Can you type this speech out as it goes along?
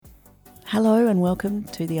Hello and welcome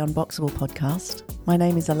to the Unboxable podcast. My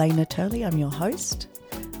name is Elena Turley, I'm your host.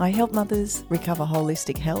 I help mothers recover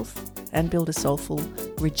holistic health and build a soulful,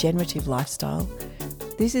 regenerative lifestyle.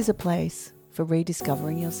 This is a place for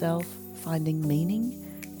rediscovering yourself, finding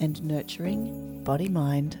meaning and nurturing body,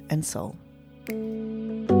 mind and soul.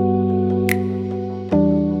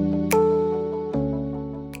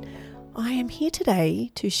 I am here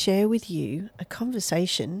today to share with you a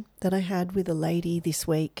conversation that I had with a lady this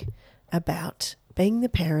week about being the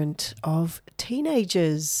parent of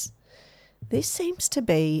teenagers. This seems to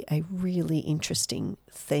be a really interesting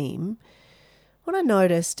theme. What I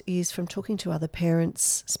noticed is from talking to other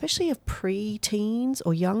parents, especially of pre-teens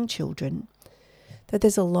or young children, that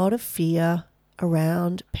there's a lot of fear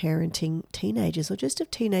around parenting teenagers or just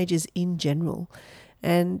of teenagers in general.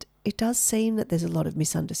 And it does seem that there's a lot of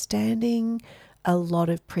misunderstanding, a lot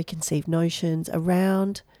of preconceived notions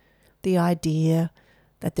around the idea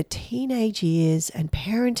that the teenage years and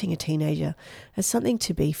parenting a teenager is something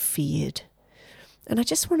to be feared. And I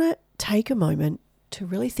just want to take a moment to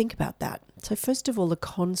really think about that. So first of all, the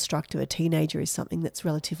construct of a teenager is something that's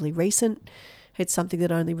relatively recent. It's something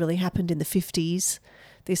that only really happened in the 50s.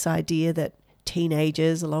 This idea that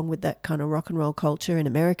teenagers, along with that kind of rock and roll culture in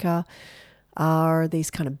America, are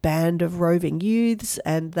these kind of band of roving youths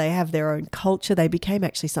and they have their own culture. They became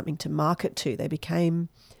actually something to market to. They became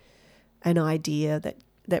an idea that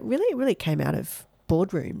really came out of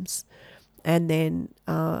boardrooms. And then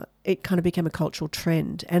it kind of became a cultural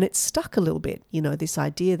trend. And it stuck a little bit, this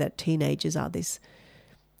idea that teenagers are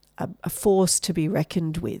a force to be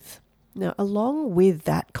reckoned with. Now, along with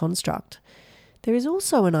that construct, there is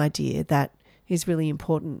also an idea that is really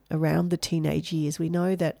important around the teenage years. We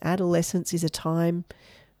know that adolescence is a time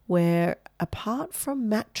where, apart from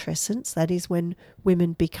matrescence, that is when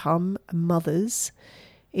women become mothers,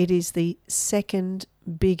 it is the second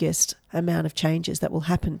biggest amount of changes that will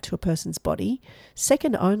happen to a person's body,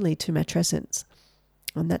 second only to matrescence.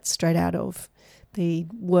 And that's straight out of the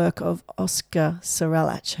work of Oscar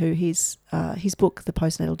Sirleach, who his book, The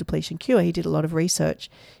Postnatal Depletion Cure, he did a lot of research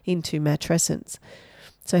into matrescence.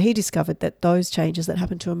 So he discovered that those changes that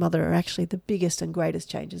happen to a mother are actually the biggest and greatest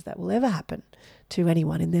changes that will ever happen to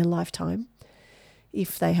anyone in their lifetime,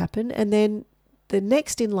 if they happen. And then the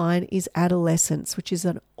next in line is adolescence, which is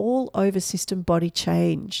an all-over system body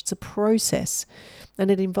change. It's a process,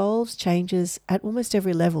 and it involves changes at almost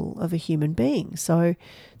every level of a human being. So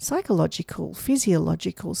psychological,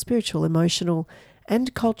 physiological, spiritual, emotional,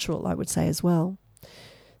 and cultural, I would say as well.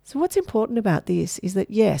 So what's important about this is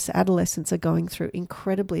that, yes, adolescents are going through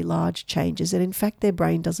incredibly large changes, and in fact their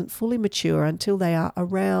brain doesn't fully mature until they are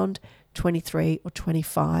around 23 or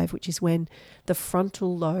 25, which is when the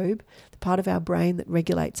frontal lobe, the part of our brain that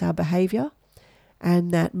regulates our behavior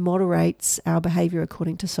and that moderates our behavior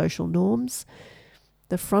according to social norms,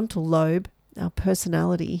 the frontal lobe, our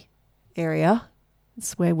personality area,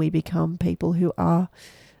 it's where we become people who are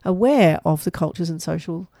aware of the cultures and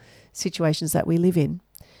social situations that we live in.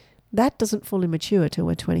 That doesn't fully mature till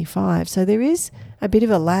we're 25. So there is a bit of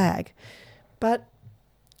a lag. But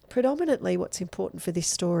predominantly what's important for this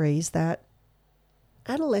story is that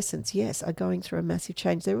adolescents, yes, are going through a massive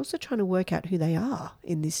change. They're also trying to work out who they are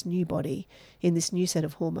in this new body, in this new set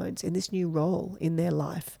of hormones, in this new role in their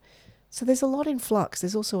life. So there's a lot in flux.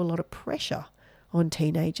 There's also a lot of pressure on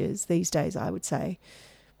teenagers these days, I would say.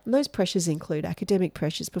 And those pressures include academic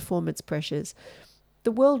pressures, performance pressures.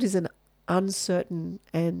 The world is an uncertain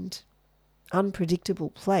and unpredictable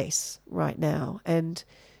place right now. And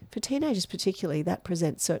for teenagers particularly, that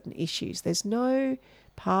presents certain issues. There's no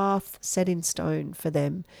path set in stone for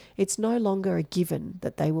them. It's no longer a given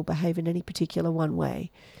that they will behave in any particular one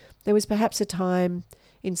way. There was perhaps a time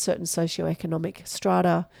in certain socioeconomic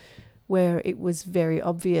strata where it was very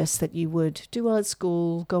obvious that you would do well at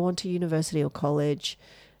school, go on to university or college,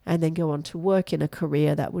 and then go on to work in a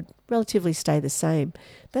career that would relatively stay the same.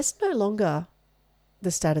 That's no longer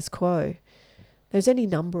the status quo. There's any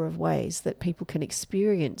number of ways that people can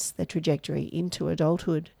experience their trajectory into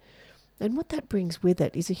adulthood. And what that brings with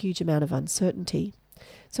it is a huge amount of uncertainty.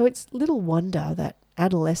 So it's little wonder that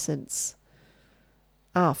adolescents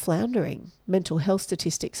are floundering. Mental health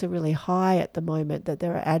statistics are really high at the moment, that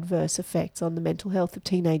there are adverse effects on the mental health of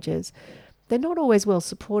teenagers. They're not always well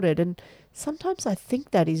supported, and sometimes I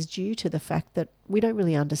think that is due to the fact that we don't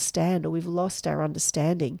really understand, or we've lost our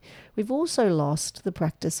understanding. We've also lost the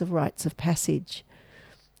practice of rites of passage.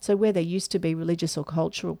 So where there used to be religious or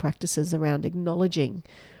cultural practices around acknowledging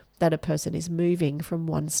that a person is moving from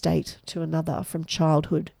one state to another, from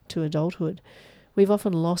childhood to adulthood, we've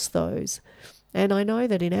often lost those. And I know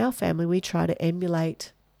that in our family we try to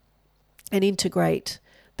emulate and integrate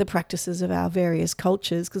the practices of our various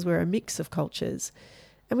cultures, because we're a mix of cultures.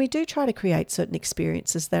 And we do try to create certain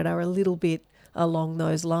experiences that are a little bit along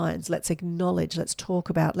those lines. Let's acknowledge, let's talk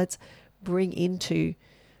about, let's bring into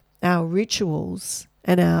our rituals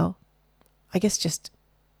and our, I guess, just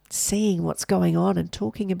seeing what's going on and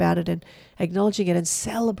talking about it and acknowledging it and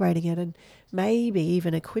celebrating it, and maybe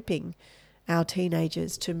even equipping our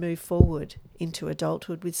teenagers to move forward into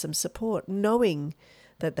adulthood with some support, knowing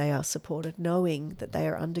that they are supported, knowing that they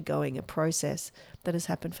are undergoing a process that has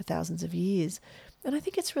happened for thousands of years. And I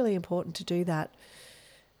think it's really important to do that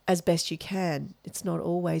as best you can. It's not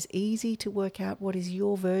always easy to work out what is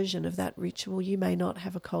your version of that ritual. You may not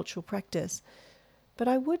have a cultural practice. But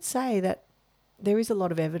I would say that there is a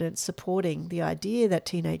lot of evidence supporting the idea that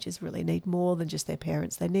teenagers really need more than just their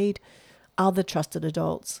parents. They need other trusted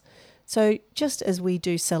adults. So just as we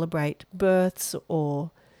do celebrate births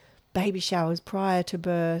or baby showers prior to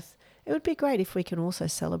birth, it would be great if we can also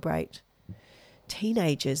celebrate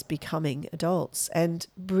teenagers becoming adults and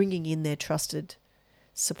bringing in their trusted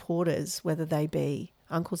supporters, whether they be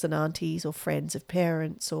uncles and aunties or friends of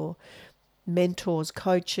parents or mentors,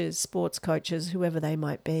 coaches, sports coaches, whoever they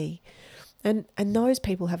might be. And those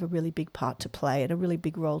people have a really big part to play and a really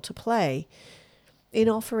big role to play in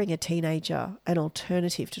offering a teenager an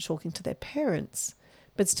alternative to talking to their parents,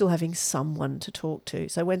 but still having someone to talk to.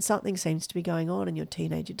 So when something seems to be going on and your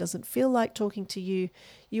teenager doesn't feel like talking to you,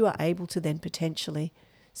 you are able to then potentially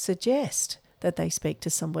suggest that they speak to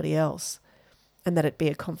somebody else and that it be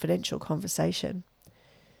a confidential conversation.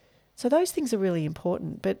 So those things are really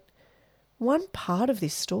important. But one part of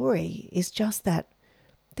this story is just that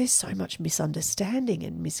there's so much misunderstanding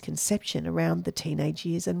and misconception around the teenage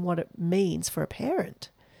years and what it means for a parent.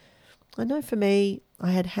 I know for me,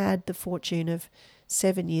 I had had the fortune of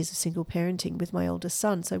 7 years of single parenting with my oldest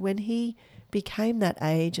son. So when he became that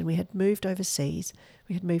age and we had moved overseas,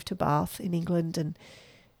 we had moved to Bath in England, and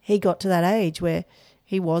he got to that age where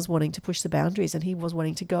he was wanting to push the boundaries and he was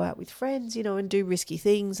wanting to go out with friends, and do risky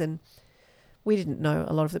things. And we didn't know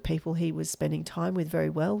a lot of the people he was spending time with very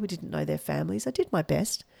well. We didn't know their families. I did my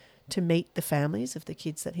best to meet the families of the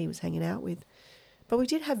kids that he was hanging out with. But we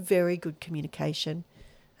did have very good communication.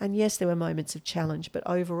 And yes, there were moments of challenge, but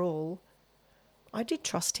overall, I did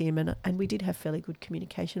trust him and we did have fairly good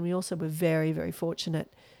communication. We also were very, very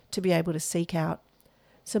fortunate to be able to seek out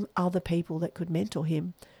some other people that could mentor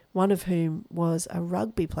him, one of whom was a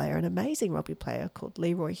rugby player, an amazing rugby player called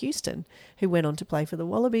Leroy Houston, who went on to play for the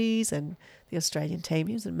Wallabies and the Australian team.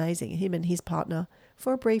 He was amazing. Him and his partner,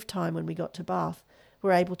 for a brief time when we got to Bath,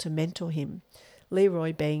 were able to mentor him.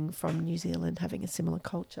 Leroy, being from New Zealand, having a similar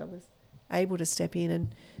culture, was able to step in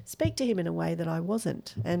and speak to him in a way that I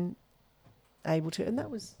wasn't and able to. And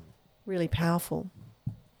that was really powerful.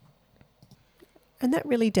 And that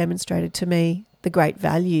really demonstrated to me the great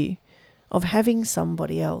value of having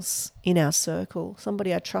somebody else in our circle,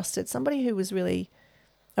 somebody I trusted, somebody who was really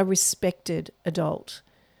a respected adult,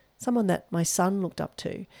 someone that my son looked up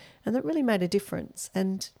to, and that really made a difference.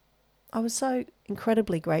 And I was so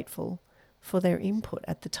incredibly grateful for their input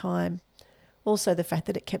at the time. Also the fact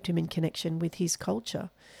that it kept him in connection with his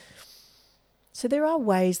culture. So there are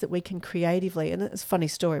ways that we can creatively, and it's a funny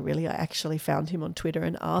story really, I actually found him on Twitter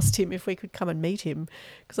and asked him if we could come and meet him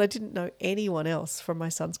because I didn't know anyone else from my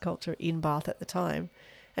son's culture in Bath at the time.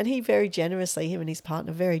 And he very generously, him and his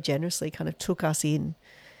partner very generously kind of took us in,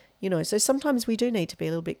 so sometimes we do need to be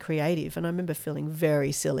a little bit creative. And I remember feeling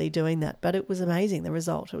very silly doing that, but it was amazing, the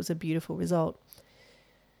result. It was a beautiful result.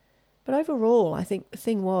 But overall, I think the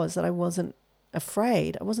thing was that I wasn't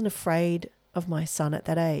afraid. I wasn't afraid of my son at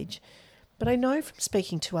that age. But I know from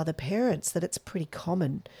speaking to other parents that it's pretty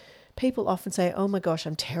common. People often say, oh my gosh,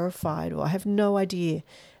 I'm terrified, or I have no idea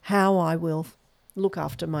how I will look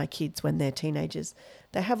after my kids when they're teenagers.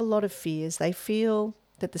 They have a lot of fears. They feel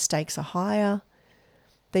that the stakes are higher.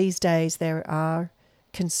 These days there are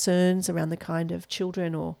concerns around the kind of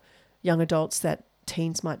children or young adults that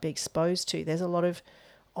teens might be exposed to. There's a lot of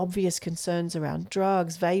obvious concerns around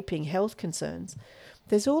drugs, vaping, health concerns.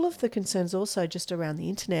 There's all of the concerns also just around the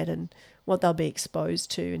internet and what they'll be exposed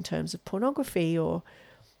to in terms of pornography or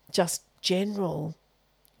just general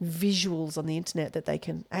visuals on the internet that they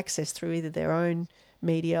can access through either their own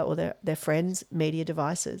media or their friends' media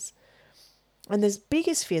devices. And the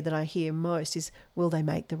biggest fear that I hear most is, will they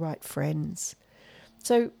make the right friends?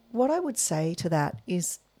 So what I would say to that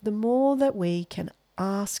is the more that we can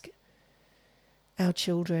ask our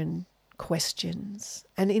children questions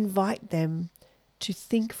and invite them to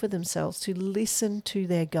think for themselves, to listen to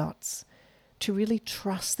their guts, to really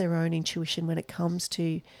trust their own intuition when it comes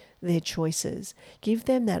to their choices. Give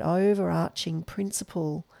them that overarching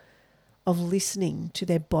principle of listening to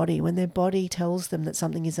their body. When their body tells them that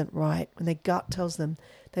something isn't right, when their gut tells them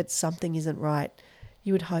that something isn't right,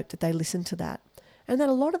 you would hope that they listen to that. And that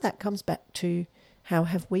a lot of that comes back to how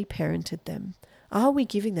have we parented them? Are we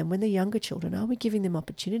giving them, when they're younger children, are we giving them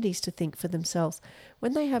opportunities to think for themselves?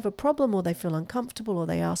 When they have a problem or they feel uncomfortable or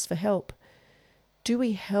they ask for help, do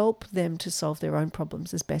we help them to solve their own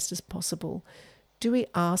problems as best as possible? Do we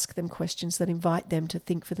ask them questions that invite them to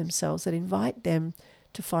think for themselves, that invite them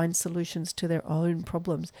to find solutions to their own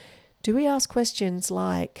problems? Do we ask questions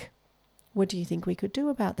like, what do you think we could do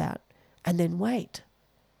about that? And then wait,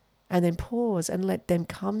 and then pause and let them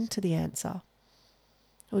come to the answer?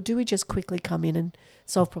 Or do we just quickly come in and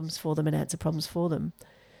solve problems for them and answer problems for them?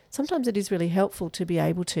 Sometimes it is really helpful to be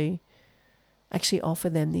able to actually offer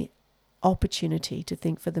them the opportunity to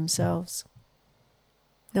think for themselves.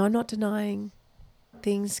 Now, I'm not denying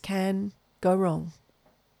things can go wrong.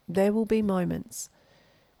 There will be moments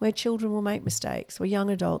where children will make mistakes, where young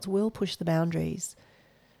adults will push the boundaries.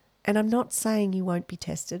 And I'm not saying you won't be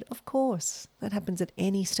tested. Of course, that happens at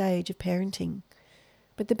any stage of parenting.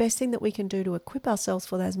 But the best thing that we can do to equip ourselves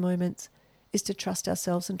for those moments is to trust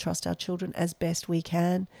ourselves and trust our children as best we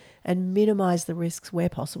can and minimize the risks where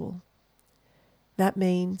possible. That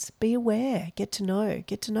means be aware, get to know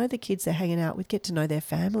the kids they're hanging out with, get to know their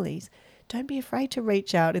families. Don't be afraid to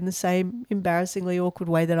reach out in the same embarrassingly awkward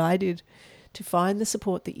way that I did to find the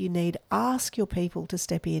support that you need. Ask your people to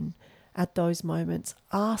step in at those moments.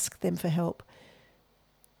 Ask them for help.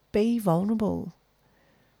 Be vulnerable.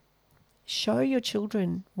 Show your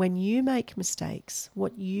children when you make mistakes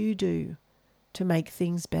what you do to make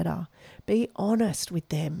things better. Be honest with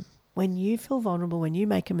them. When you feel vulnerable, when you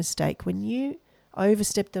make a mistake, when you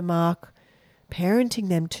overstep the mark, parenting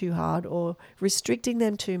them too hard or restricting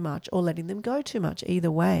them too much or letting them go too much,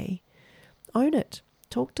 either way, own it.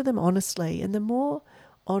 Talk to them honestly. And the more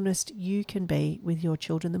honest you can be with your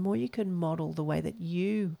children, the more you can model the way that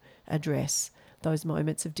you address those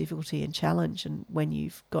moments of difficulty and challenge and when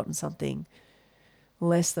you've gotten something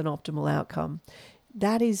less than optimal outcome.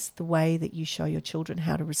 That is the way that you show your children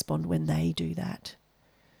how to respond when they do that.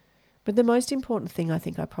 But the most important thing I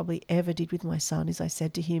think I probably ever did with my son is I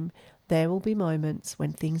said to him, there will be moments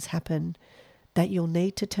when things happen that you'll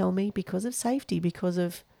need to tell me because of safety, because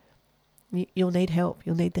of you'll need help.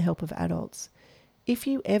 You'll need the help of adults. If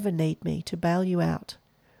you ever need me to bail you out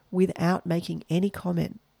without making any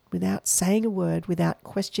comment, without saying a word, without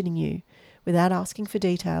questioning you, without asking for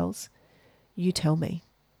details, you tell me.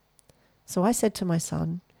 So I said to my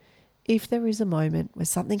son, if there is a moment where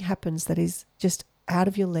something happens that is just out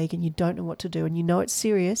of your league and you don't know what to do and you know it's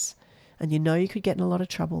serious and you know you could get in a lot of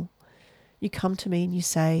trouble, you come to me and you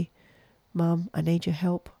say, Mum, I need your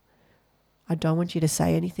help. I don't want you to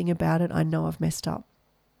say anything about it. I know I've messed up,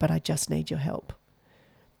 but I just need your help.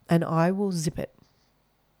 And I will zip it.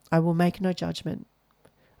 I will make no judgment.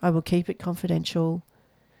 I will keep it confidential.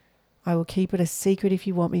 I will keep it a secret if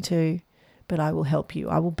you want me to, but I will help you.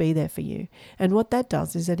 I will be there for you. And what that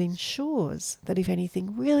does is it ensures that if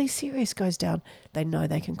anything really serious goes down, they know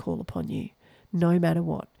they can call upon you, no matter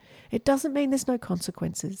what. It doesn't mean there's no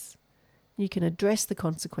consequences. You can address the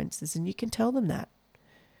consequences and you can tell them that.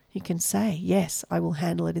 You can say, yes, I will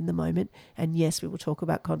handle it in the moment, and yes, we will talk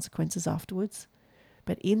about consequences afterwards.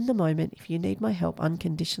 But in the moment, if you need my help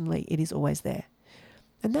unconditionally, it is always there.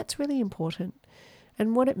 And that's really important.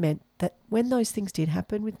 And what it meant that when those things did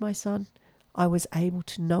happen with my son, I was able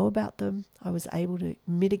to know about them. I was able to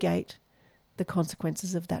mitigate the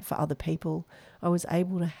consequences of that for other people. I was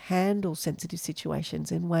able to handle sensitive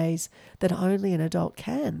situations in ways that only an adult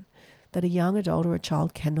can, that a young adult or a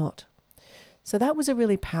child cannot. So that was a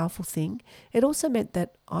really powerful thing. It also meant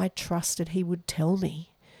that I trusted he would tell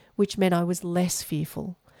me, which meant I was less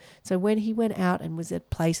fearful. So when he went out and was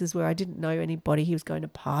at places where I didn't know anybody, he was going to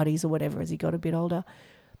parties or whatever as he got a bit older,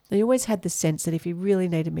 I always had the sense that if he really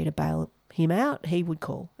needed me to bail him out, he would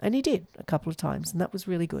call. And he did a couple of times, and that was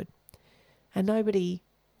really good. And nobody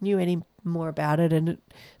knew any more about it, and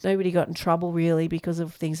nobody got in trouble really because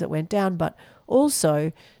of things that went down, but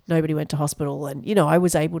also nobody went to hospital. And, you know, I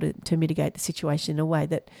was able to mitigate the situation in a way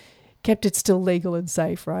that kept it still legal and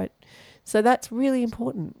safe, right? So that's really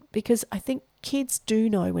important because I think kids do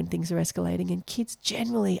know when things are escalating, and kids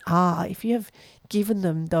generally are. If you have given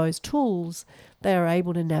them those tools, they are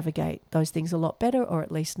able to navigate those things a lot better, or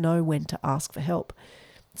at least know when to ask for help.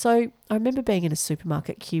 So I remember being in a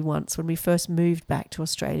supermarket queue once when we first moved back to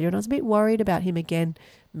Australia, and I was a bit worried about him again,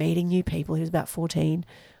 meeting new people. He was about 14.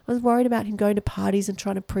 I was worried about him going to parties and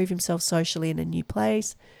trying to prove himself socially in a new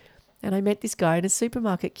place. And I met this guy in a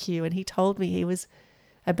supermarket queue, and he told me he was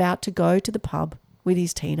about to go to the pub with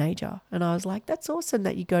his teenager. And I was like, that's awesome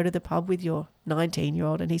that you go to the pub with your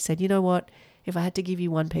 19-year-old. And he said, you know what? If I had to give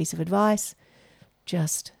you one piece of advice,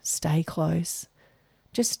 just stay close.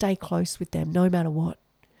 Just stay close with them no matter what.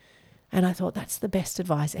 And I thought that's the best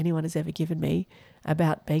advice anyone has ever given me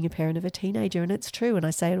about being a parent of a teenager. And it's true. And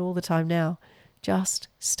I say it all the time now. Just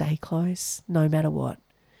stay close no matter what.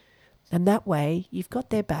 And that way you've got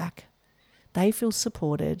their back. They feel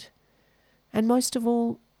supported. And most of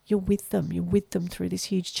all, you're with them. You're with them through this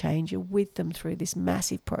huge change. You're with them through this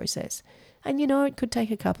massive process. And you know, it could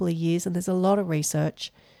take a couple of years, and there's a lot of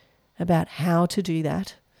research about how to do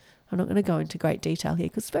that. I'm not going to go into great detail here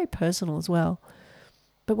because it's very personal as well.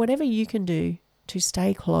 But whatever you can do to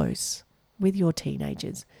stay close with your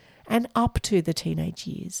teenagers and up to the teenage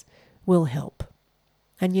years will help.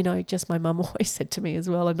 And you know, just my mum always said to me as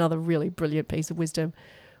well, another really brilliant piece of wisdom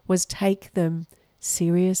was take them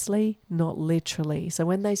seriously, not literally. So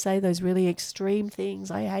when they say those really extreme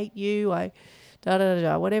things, I hate you,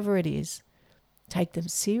 whatever it is, take them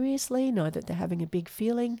seriously, know that they're having a big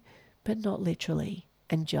feeling, but not literally,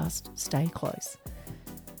 and just stay close.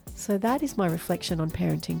 So that is my reflection on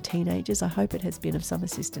parenting teenagers. I hope it has been of some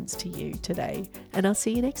assistance to you today, and I'll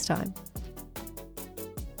see you next time.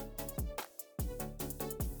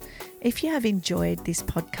 If you have enjoyed this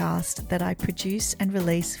podcast that I produce and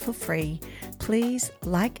release for free, please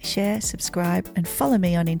like, share, subscribe, and follow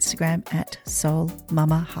me on Instagram at Soul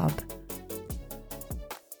Mama Hub.